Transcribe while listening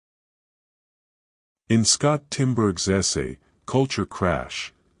In Scott Timberg's essay, Culture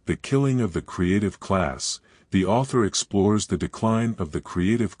Crash: The Killing of the Creative Class, the author explores the decline of the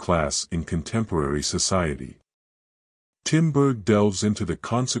creative class in contemporary society. Timberg delves into the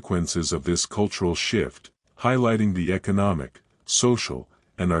consequences of this cultural shift, highlighting the economic, social,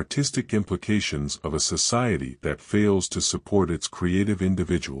 and artistic implications of a society that fails to support its creative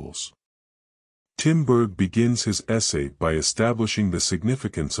individuals. Timberg begins his essay by establishing the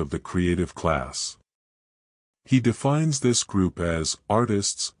significance of the creative class. He defines this group as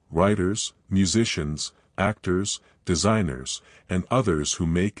artists, writers, musicians, actors, designers, and others who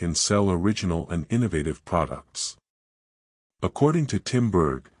make and sell original and innovative products. According to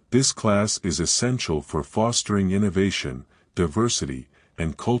Timberg, this class is essential for fostering innovation, diversity,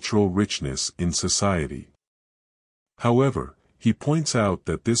 and cultural richness in society. However, he points out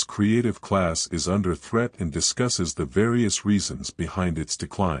that this creative class is under threat and discusses the various reasons behind its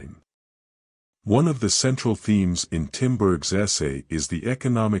decline. One of the central themes in Timberg's essay is the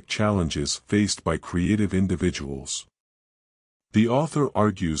economic challenges faced by creative individuals. The author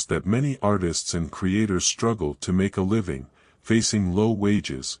argues that many artists and creators struggle to make a living, facing low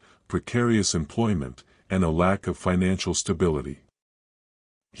wages, precarious employment, and a lack of financial stability.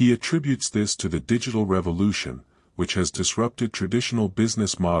 He attributes this to the digital revolution, which has disrupted traditional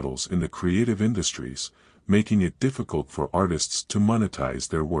business models in the creative industries, making it difficult for artists to monetize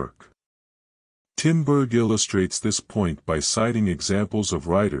their work. Timberg illustrates this point by citing examples of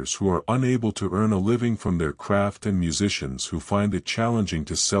writers who are unable to earn a living from their craft and musicians who find it challenging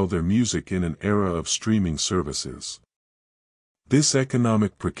to sell their music in an era of streaming services. This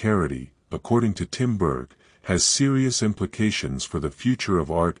economic precarity, according to Timberg, has serious implications for the future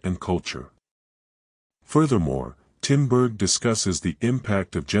of art and culture. Furthermore, Timberg discusses the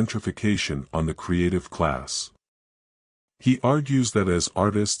impact of gentrification on the creative class. He argues that as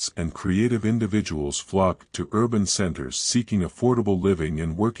artists and creative individuals flock to urban centers seeking affordable living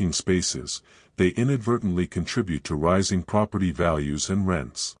and working spaces, they inadvertently contribute to rising property values and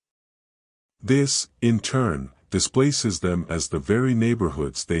rents. This, in turn, displaces them as the very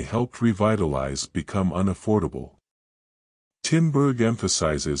neighborhoods they helped revitalize become unaffordable. Timberg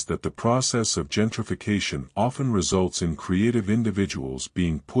emphasizes that the process of gentrification often results in creative individuals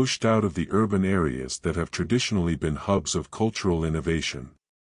being pushed out of the urban areas that have traditionally been hubs of cultural innovation.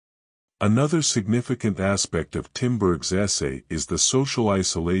 Another significant aspect of Timberg's essay is the social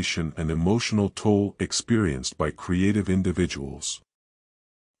isolation and emotional toll experienced by creative individuals.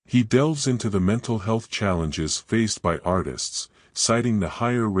 He delves into the mental health challenges faced by artists, citing the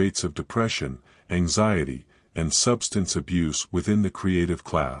higher rates of depression, anxiety, and substance abuse within the creative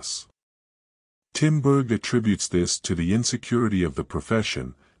class. Timberg attributes this to the insecurity of the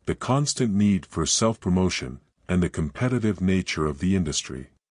profession, the constant need for self-promotion, and the competitive nature of the industry.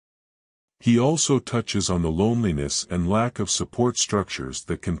 He also touches on the loneliness and lack of support structures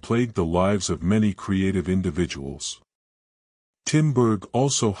that can plague the lives of many creative individuals. Timberg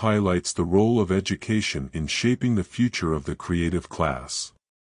also highlights the role of education in shaping the future of the creative class.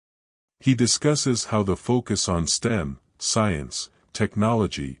 He discusses how the focus on STEM, science,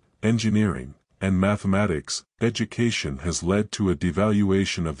 technology, engineering, and mathematics education has led to a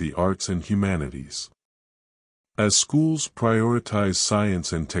devaluation of the arts and humanities. As schools prioritize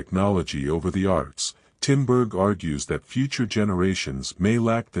science and technology over the arts, Timberg argues that future generations may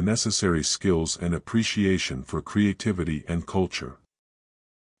lack the necessary skills and appreciation for creativity and culture.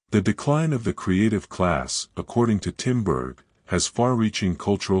 The decline of the creative class, according to Timberg, has far-reaching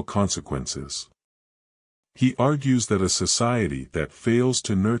cultural consequences. He argues that a society that fails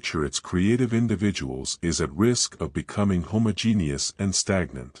to nurture its creative individuals is at risk of becoming homogeneous and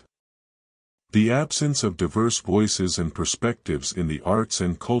stagnant. The absence of diverse voices and perspectives in the arts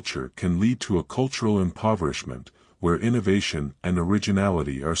and culture can lead to a cultural impoverishment, where innovation and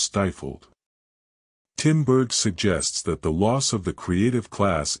originality are stifled. Timberg suggests that the loss of the creative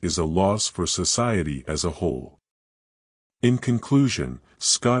class is a loss for society as a whole. In conclusion,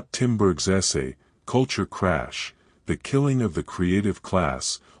 Scott Timberg's essay, Culture Crash: The Killing of the Creative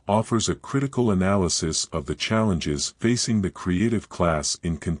Class, offers a critical analysis of the challenges facing the creative class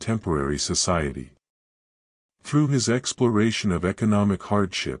in contemporary society. Through his exploration of economic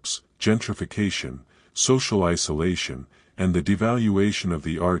hardships, gentrification, social isolation, and the devaluation of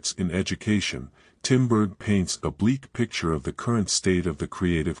the arts in education, Timberg paints a bleak picture of the current state of the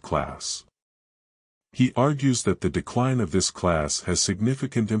creative class. He argues that the decline of this class has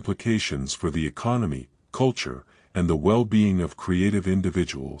significant implications for the economy, culture, and the well-being of creative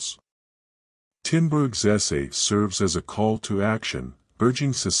individuals. Timberg's essay serves as a call to action,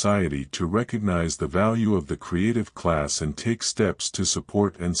 urging society to recognize the value of the creative class and take steps to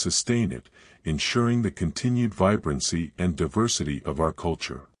support and sustain it, ensuring the continued vibrancy and diversity of our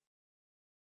culture.